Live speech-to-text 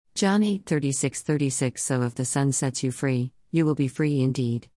John 8:36. So if the Son sets you free, you will be free indeed.